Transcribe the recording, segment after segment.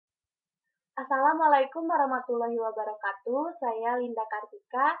Assalamualaikum warahmatullahi wabarakatuh. Saya Linda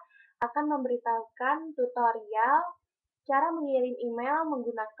Kartika akan memberitahukan tutorial cara mengirim email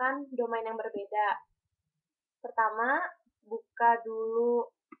menggunakan domain yang berbeda. Pertama, buka dulu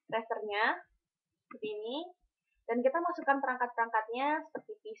tracernya seperti ini, dan kita masukkan perangkat-perangkatnya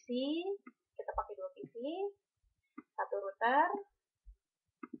seperti PC. Kita pakai 2 PC, 1 router,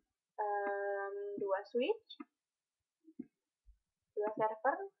 2 switch, 2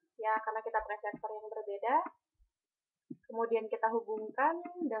 server. Ya, karena kita pakai server yang berbeda. Kemudian kita hubungkan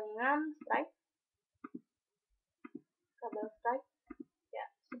dengan Stripe, kabel Stripe. Ya,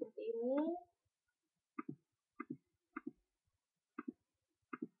 seperti ini.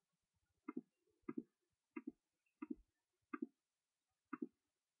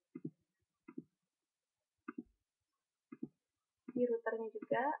 Di routernya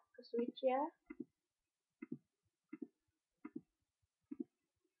juga ke switch ya.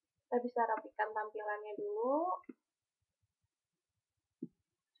 Kita bisa rapikan tampilannya dulu.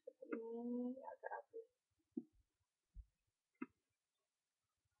 Seperti ini, agak rapi.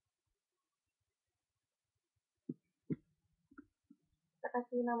 Kita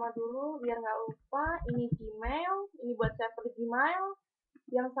kasih nama dulu biar nggak lupa. Ini Gmail, ini buat server Gmail.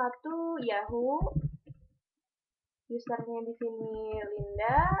 Yang satu Yahoo. Usernya di sini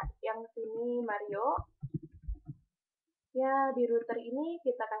Linda, yang sini Mario. Ya, di router ini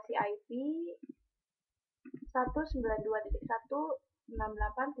kita kasih IP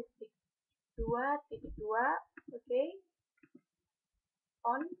 192.168.2.2, oke.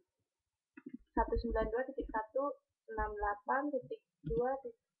 On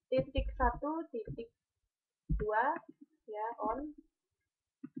 192.168.2.1.2 ya, on.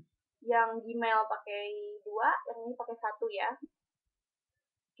 Yang Gmail pakai 2, yang ini pakai 1 ya.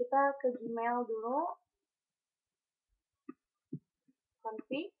 Kita ke Gmail dulu.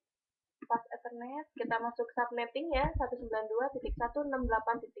 Config, pas Ethernet, kita masuk subnetting ya, 192.168.2.1.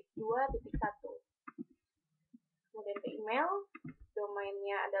 Kemudian ke email,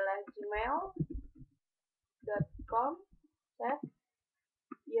 domainnya adalah gmail.com, set,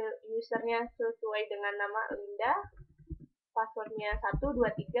 usernya sesuai dengan nama Linda, passwordnya 123,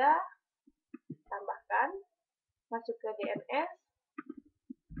 tambahkan, masuk ke DNS,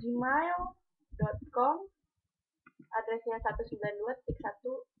 gmail.com, adresnya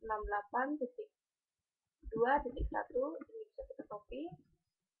 192.168.2.1, ini bisa kita copy,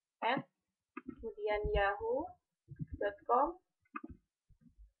 add, kemudian yahoo.com,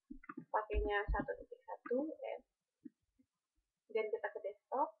 pakainya 1.1, add, kemudian kita ke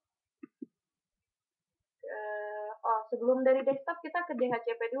desktop. Sebelum dari desktop kita ke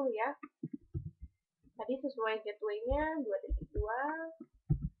DHCP dulu ya. Tadi sesuai gateway-nya 2.2,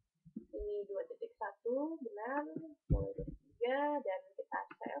 ini 2.1, benar, mulai dari 3, dan kita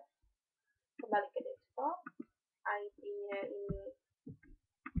save. Kembali ke desktop, IP-nya ini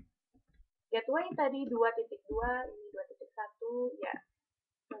gateway tadi 2.2, ini 2.1, ya,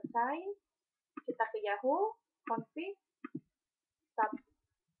 selesai. Kita ke Yahoo, config, start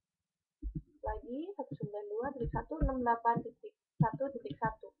lagi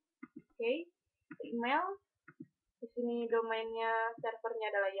 192.168.1.1. Oke, ke email. Di sini domainnya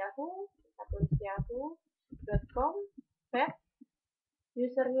servernya adalah Yahoo, kita tulis yahoo.com, set.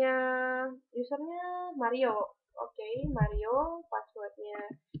 Usernya Mario. Oke, Mario, passwordnya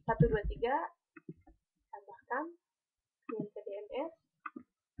 123, tambahkan, kemudian ke DNS,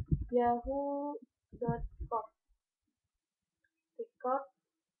 yahoo.com,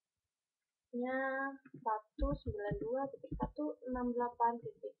 recordnya 192.168.1.1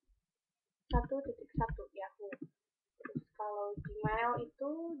 Yahoo. Terus kalau Gmail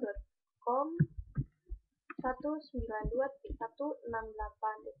itu .com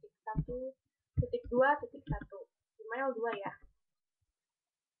 192.168.1.2.1, Gmail 2 ya.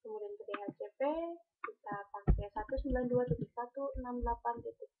 Kemudian ke DHCP kita pakai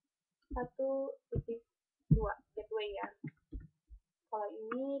 192.168.1.2 gateway ya. Kalau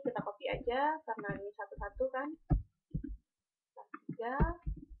ini kita copy aja karena ini satu-satu kan. Kelas 3,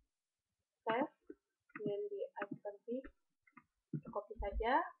 save, kemudian di config kita copy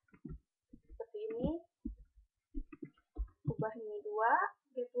saja seperti ini. Ubah ini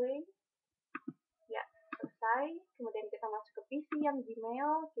 2 gateway. Ya, selesai. Kemudian kita masuk ke PC yang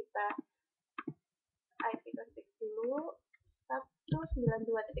Gmail, kita IP config dulu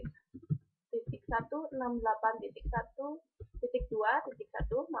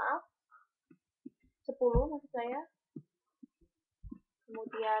 192.168.1.2.1, maaf, 10 maksud saya.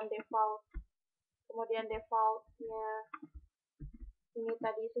 Kemudian defaultnya ini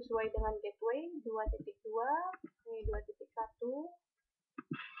tadi sesuai dengan gateway 2.2, ini 2.1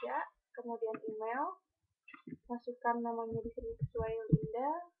 ya. kemudian email, masukkan namanya di sini sesuai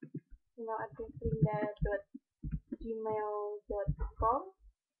Linda, email address linda.gmail.com,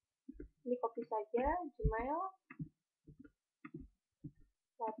 ini copy saja Gmail,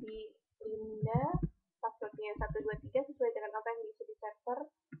 tadi Linda, passwordnya 123 sesuai dengan apa yang diisi di server,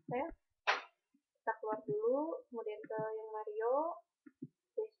 kita keluar dulu, kemudian ke yang Mario,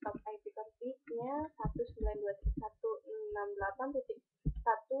 desktop IP config-nya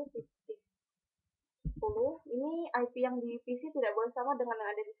 192.168.1.10. Ini IP yang di PC tidak boleh sama dengan yang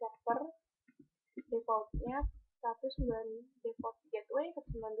ada di server. Defaultnya 19 default gateway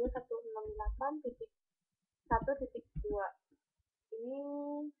 192.168.1.2. Ini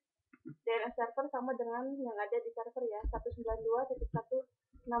DNS server sama dengan yang ada di server ya,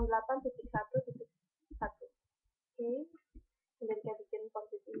 192.168.1.1. Oke. Kemudian kita bikin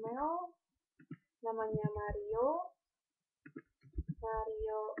config email, namanya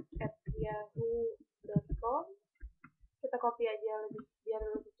mario@yahoo.com. Kita copy aja biar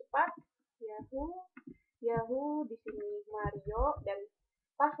lebih cepat. Yahoo di sini Mario, dan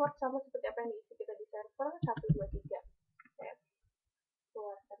password sama seperti apa yang diisi kita di server 123.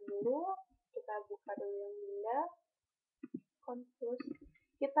 Keluarkan dulu, kita buka dulu yang Linda, confuse,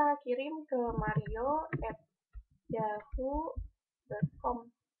 kita kirim ke mario@yahoo.com.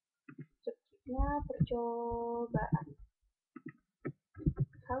 Subjeknya percobaan.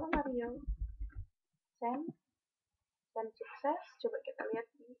 Halo Mario, send sukses. Coba kita lihat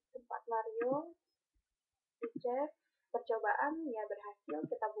di tempat Mario, dicek percobaan, ya berhasil.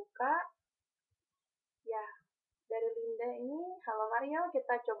 Kita buka, ya dari Linda ini, halo Mario,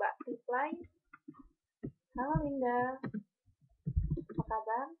 kita coba reply. Halo Linda, apa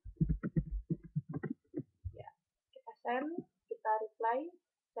kabar? Ya, kita send, kita reply,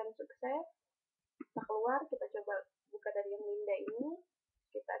 send sukses. Kita keluar, kita coba buka dari yang Linda ini,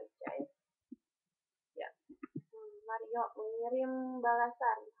 kita recheck. Ya, Mario mengirim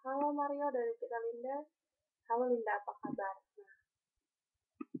balasan. Halo Mario, dari kita Linda. Halo Linda, apa kabar? Nah,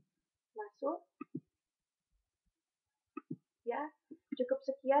 masuk. Ya, cukup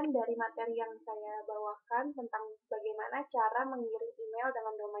sekian dari materi yang saya bawakan tentang bagaimana cara mengirim email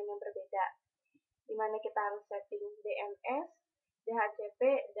dengan domain yang berbeda, di mana kita harus setting DNS,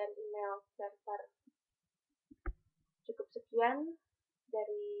 DHCP, dan email server. Cukup sekian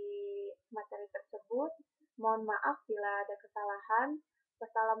dari materi tersebut. Mohon maaf bila ada kesalahan.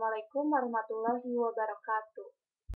 Wassalamualaikum warahmatullahi wabarakatuh.